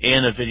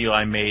 and a video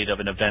I made of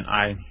an event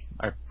I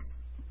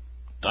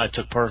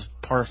took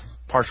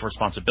partial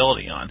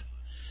responsibility on.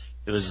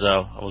 It was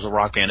a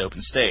Rock Band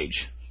open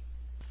stage.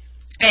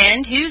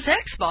 And whose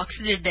Xbox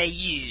did they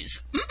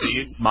use?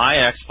 My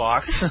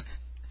Xbox.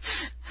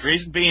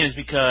 Reason being is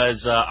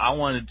because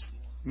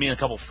me and a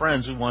couple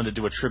friends, we wanted to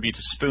do a tribute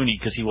to Spoonie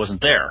because he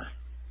wasn't there.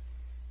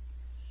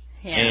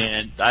 Yeah.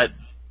 And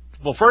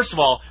well, first of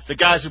all, the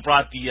guys who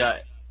brought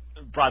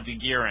the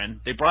gear in,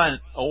 they brought an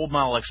old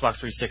model Xbox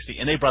 360,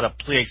 and they brought a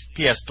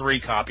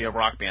PS3 copy of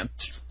Rock Band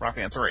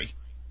 3.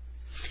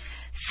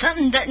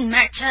 Something doesn't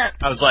match up.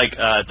 I was like,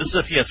 this is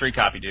a PS3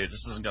 copy, dude.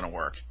 This isn't going to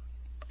work.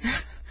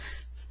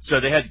 So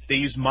they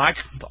used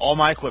all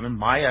my equipment,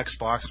 my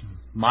Xbox,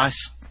 my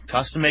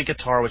custom-made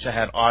guitar, which I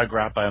had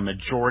autographed by a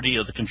majority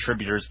of the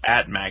contributors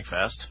at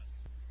MagFest.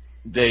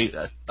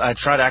 I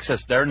tried to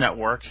access their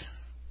network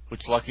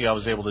which lucky I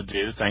was able to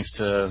do thanks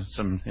to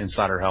some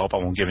insider help. I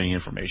won't give any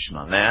information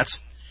on that.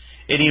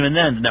 And even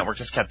then, the network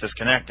just kept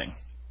disconnecting.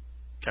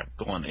 Kept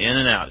going in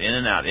and out, in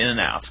and out, in and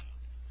out.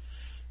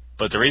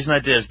 But the reason I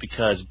did is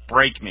because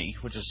Break Me,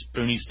 which is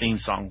Spoonie's theme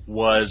song,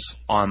 was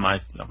on my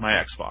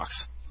Xbox.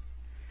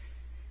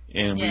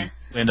 And we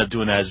ended up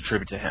doing that as a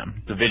tribute to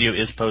him. The video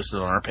is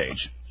posted on our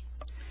page.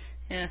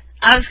 Yeah.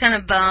 I was kind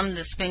of bummed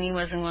that Spoonie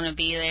wasn't going to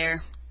be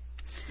there.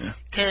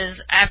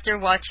 Because after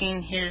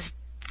watching his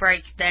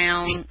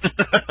breakdown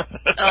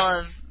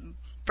of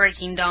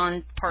Breaking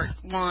Dawn Part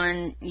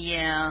 1,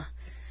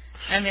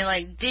 I mean,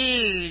 like,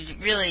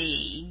 dude,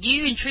 really,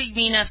 you intrigued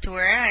me enough to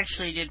where I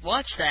actually did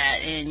watch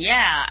that, and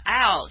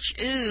ouch,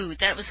 ooh,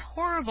 that was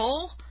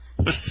horrible.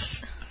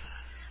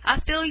 I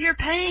feel your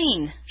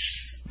pain.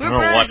 We're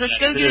brothers, let's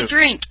go get a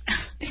drink.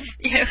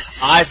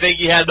 I think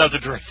he had enough to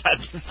drink that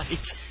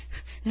night.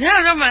 No,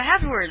 but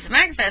afterwards, at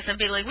MagFest, I'd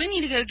be like, we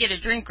need to go get a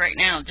drink right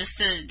now, just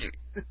to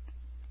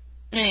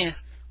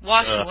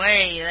wash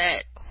away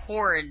that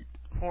horrid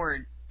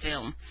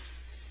film.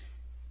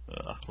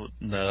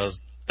 No,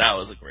 that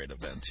was a great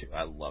event, too.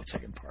 I love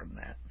taking part in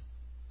that.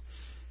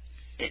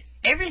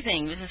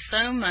 Everything was just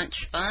so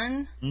much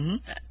fun. Mm-hmm.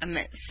 I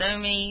met so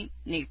many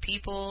new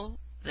people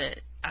that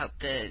I hope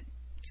to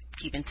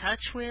keep in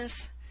touch with.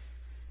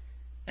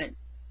 It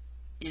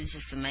was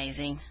just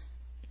amazing.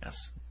 Yes.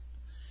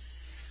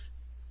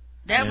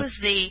 That was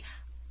the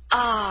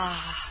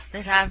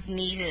that I've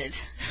needed.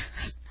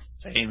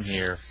 Same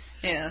here.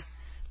 Yeah.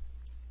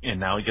 And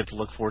now we get to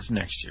look forward to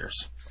next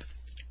year's.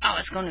 Oh,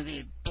 it's going to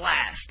be a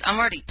blast. I'm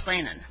already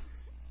planning.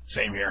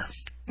 Same here.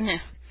 Yeah.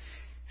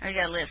 I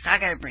got a list. I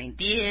got to bring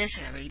this.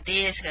 I got to bring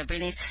this. I got to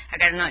bring this. I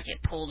got to not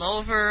get pulled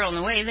over on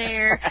the way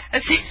there.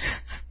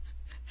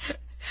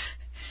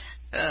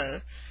 Yeah,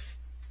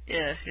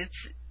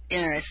 it's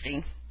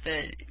interesting,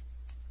 but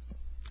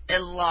a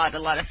lot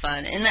of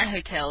fun. And that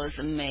hotel is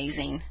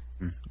amazing.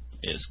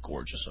 It is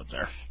gorgeous up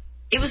there.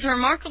 It was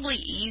remarkably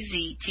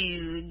easy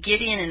to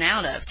get in and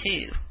out of,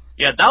 too.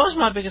 Yeah, that was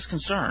my biggest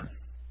concern.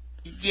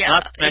 Yeah.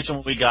 Not to mention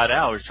when we got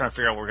out, we were trying to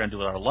figure out what we were going to do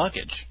with our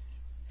luggage.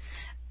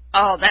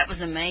 Oh, that was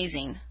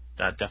amazing.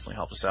 That definitely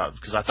helped us out,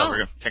 because I thought we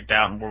were going to get kicked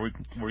out, and what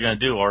we're going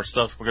to do, our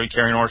stuff, we're going to be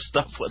carrying our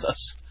stuff with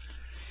us.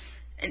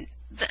 And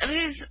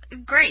it was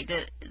great.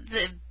 The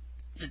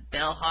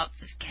bellhop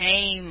just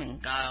came and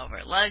got all of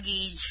our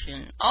luggage,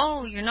 and,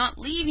 you're not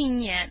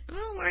leaving yet.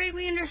 Don't worry,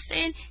 we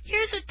understand.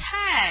 Here's a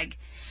tag.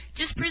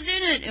 Just present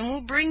it, and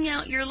we'll bring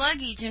out your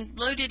luggage and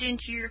load it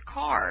into your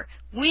car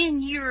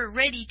when you're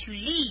ready to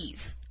leave.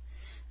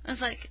 I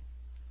was like,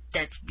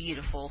 that's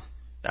beautiful.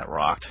 That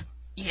rocked.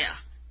 Yeah.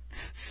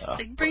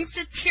 It brings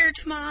a tear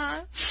to my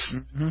eye.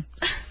 Mm-hmm.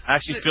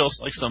 Actually feels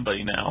like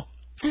somebody now.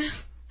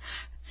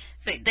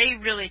 They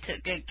really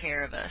took good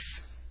care of us.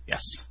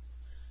 Yes.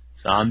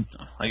 So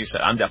like you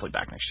said, I'm definitely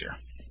back next year.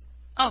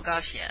 Oh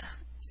gosh, yeah.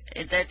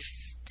 That's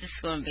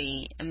just going to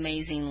be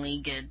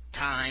amazingly good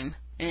time.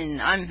 And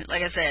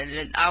like I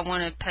said, I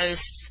want to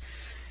post,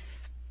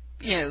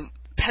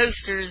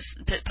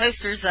 put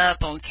posters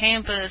up on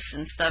campus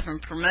and stuff,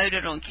 and promote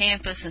it on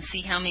campus, and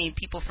see how many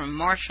people from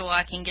Marshall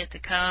I can get to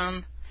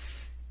come.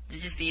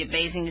 It'd just be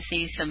amazing to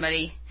see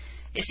somebody.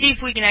 See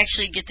if we can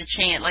actually get the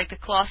chant like the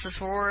Colossus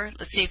Roar.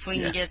 Let's see if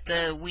we can get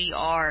the "We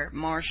Are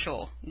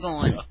Marshall"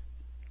 going.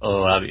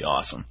 Oh, that'd be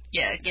awesome.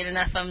 Yeah, get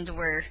enough of them to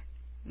where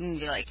we can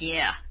be like,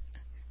 yeah,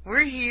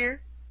 we're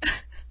here.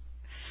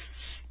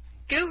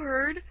 Go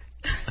Herd.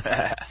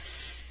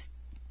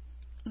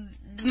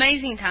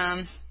 Amazing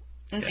time.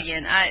 Once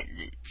again, I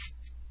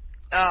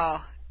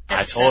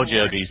told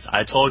you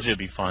it'd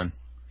be fun.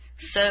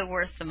 So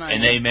worth the money.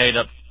 And they made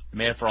up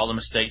for all the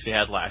mistakes they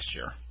had last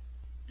year.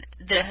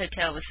 The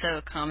hotel was so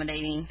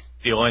accommodating.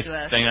 The only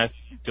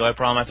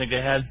problem I think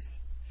they had,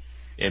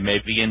 it may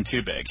be getting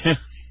too big.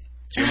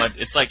 Too much.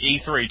 It's like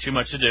E3, too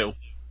much to do.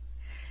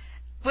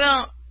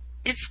 Well,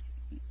 it's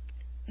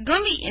going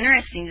to be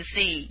interesting to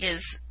see,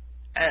 because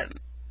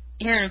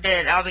here in a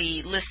bit I'll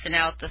be listing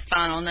out the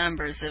final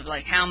numbers of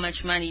like how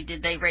much money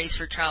did they raise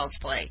for Child's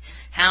Play,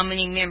 how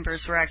many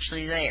members were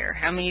actually there,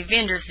 how many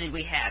vendors did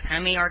we have, how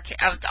many I'll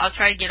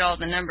try to get all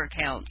the number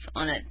counts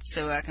on it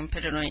so I can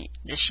put it on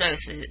the show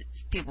so that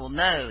people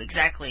know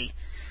exactly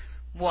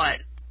what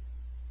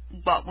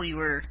we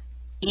were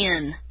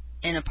in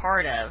and a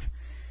part of.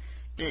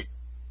 But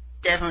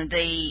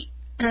definitely,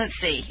 let's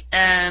see,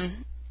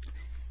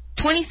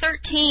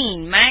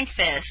 2013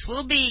 MagFest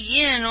will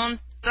begin on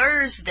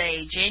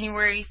Thursday,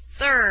 January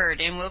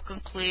 3rd, and will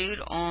conclude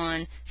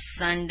on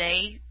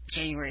Sunday,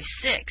 January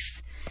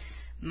 6th.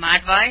 My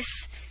advice,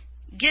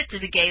 get to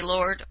the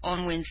Gaylord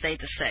on Wednesday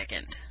the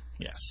 2nd.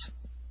 Yes.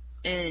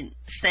 And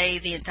stay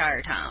the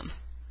entire time.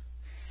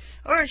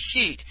 Or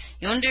shoot,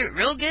 you want to do it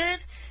real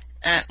good?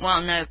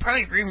 Well, no,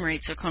 probably room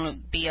rates are going to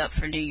be up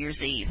for New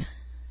Year's Eve.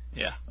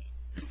 Yeah.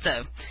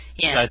 So,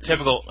 yeah.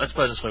 Typical, let's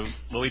put it this way,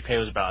 what we pay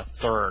was about a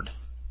third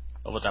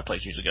of what that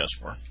place usually goes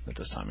for at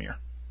this time of year.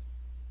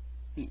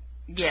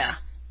 Yeah,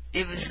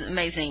 it was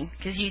amazing,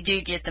 because you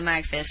do get the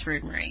MagFest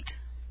room rate.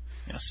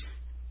 Yes.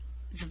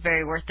 It's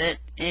very worth it,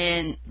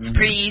 and it's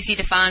pretty easy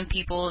to find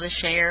people to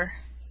share.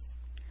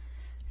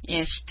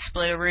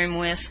 Split a room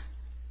with.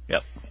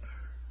 Yep.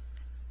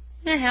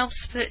 It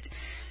helps, but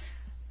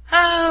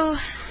I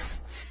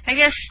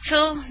guess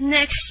till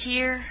next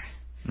year.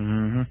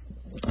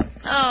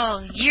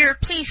 Oh, year,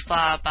 please,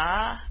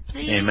 Baba,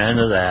 please. Amen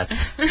to that.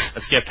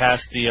 Let's get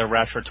past the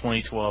Rapture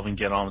 2012 and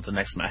get on with the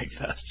next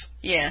MagFest.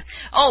 Yeah.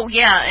 Oh,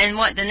 yeah, and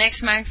the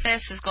next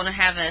MagFest is going to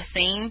have a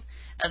theme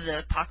of the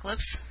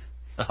apocalypse.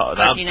 Oh,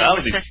 that would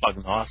be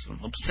fucking awesome.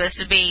 Supposed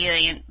to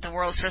be the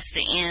world's supposed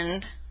to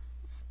end.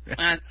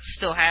 I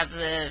still have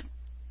the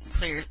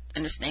clear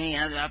understanding.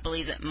 I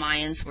believe that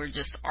Mayans were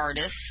just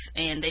artists,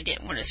 and they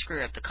didn't want to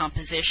screw up the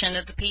composition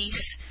of the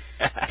piece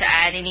to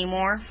add any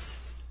more.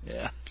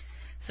 Yeah.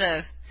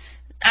 So,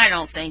 I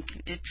don't think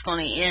it's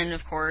going to end,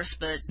 of course,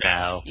 but...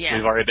 No. Yeah.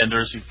 We've already been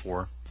through this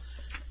before.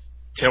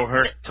 Tell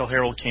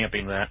Harold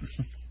camping that.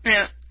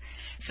 Yeah.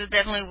 So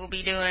definitely we'll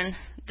be doing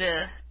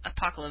the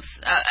apocalypse.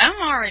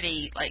 I'm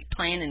already,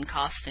 planning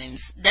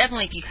costumes.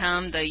 Definitely if you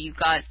come, though, you've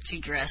got to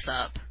dress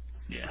up.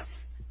 Yeah.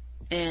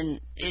 And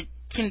it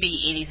can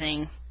be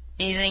anything.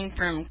 Anything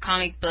from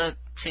comic book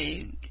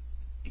to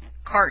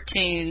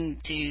cartoon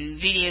to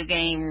video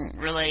game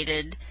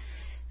related,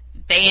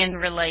 band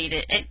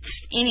related.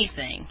 It's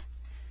anything.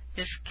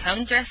 Just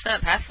come dress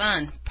up, have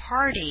fun,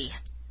 party.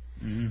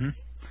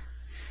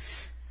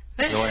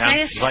 But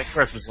it's like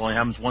Christmas. It only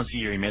happens once a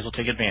year. You may as well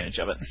take advantage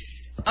of it.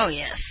 Oh,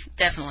 yes,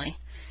 definitely.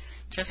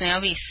 Trust me, I'll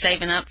be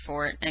saving up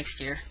for it next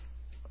year.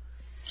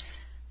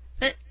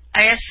 But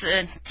I guess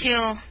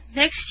till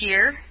next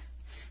year.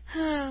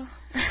 Oh,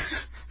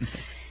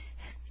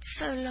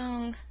 so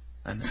long.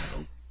 I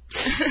know.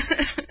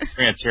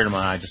 Bring a tear to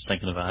my eye just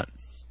thinking about it.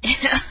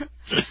 Yeah.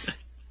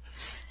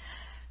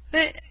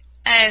 But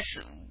as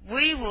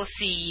we will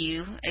see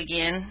you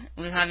again,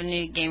 we'll have a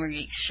new Gamer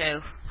Geeks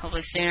show.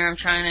 Hopefully sooner. I'm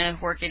trying to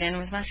work it in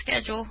with my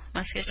schedule.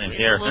 My schedule is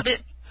a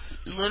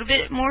little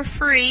bit more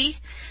free.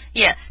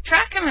 Yeah,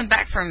 try coming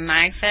back from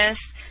MagFest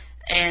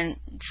and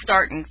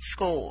starting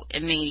school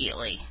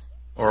immediately.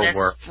 Or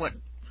work.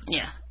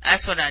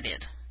 That's what I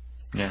did.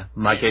 Yeah,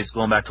 in my case,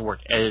 going back to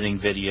work, editing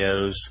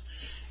videos,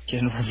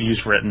 getting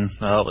reviews written.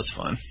 Oh, it was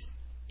fun.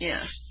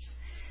 Yeah.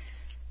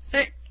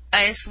 But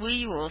I guess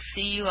we will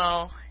see you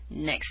all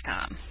next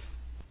time.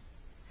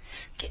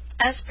 Okay.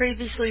 As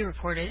previously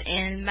reported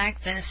in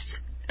MagFest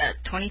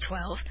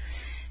 2012,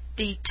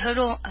 the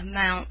total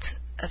amount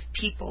of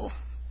people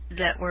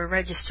that were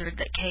registered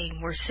that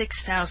came were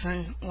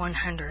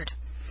 6,100,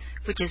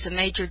 which is a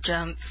major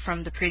jump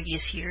from the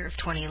previous year of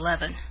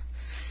 2011.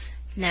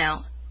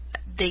 Now,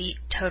 the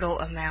total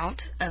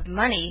amount of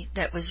money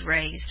that was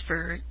raised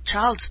for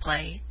Child's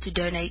Play to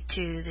donate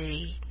to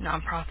the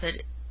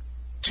nonprofit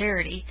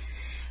charity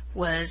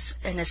was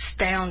an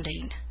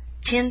astounding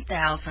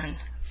 $10,514.86.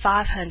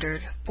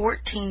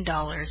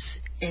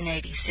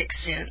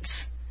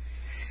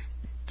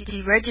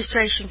 The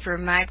registration for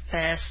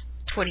MagFest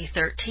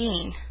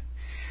 2013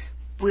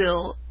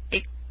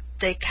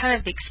 they kind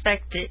of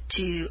expect it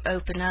to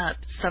open up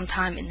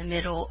sometime in the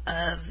middle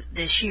of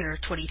this year,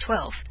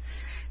 2012.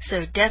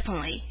 So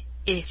definitely,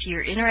 if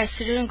you're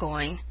interested in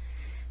going,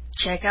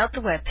 check out the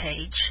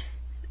webpage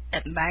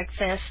at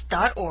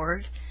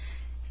magfest.org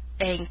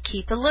and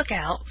keep a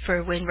lookout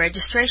for when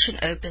registration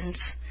opens.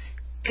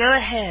 Go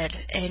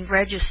ahead and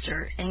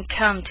register and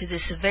come to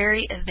this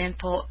very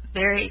eventful,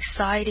 very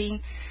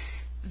exciting,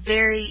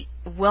 very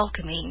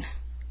welcoming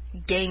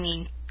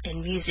gaming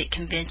and music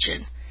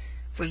convention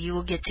where you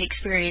will get to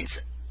experience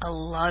a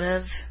lot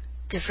of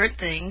different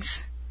things.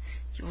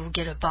 You will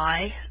get to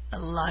buy a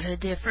lot of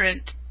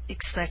different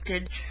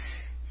expected,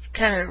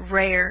 kind of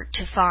rare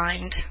to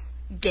find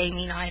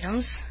gaming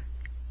items,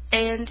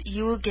 and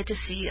you will get to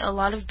see a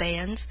lot of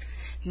bands,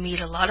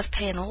 meet a lot of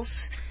panels,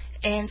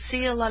 and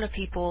see a lot of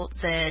people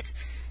that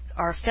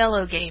are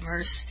fellow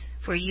gamers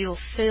where you'll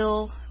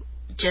feel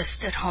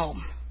just at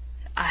home.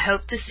 I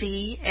hope to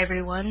see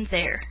everyone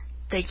there.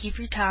 Thank you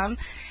for your time,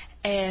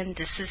 and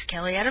this is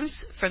Kelly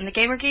Adams from the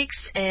Gamer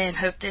Geeks, and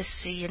hope to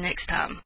see you next time.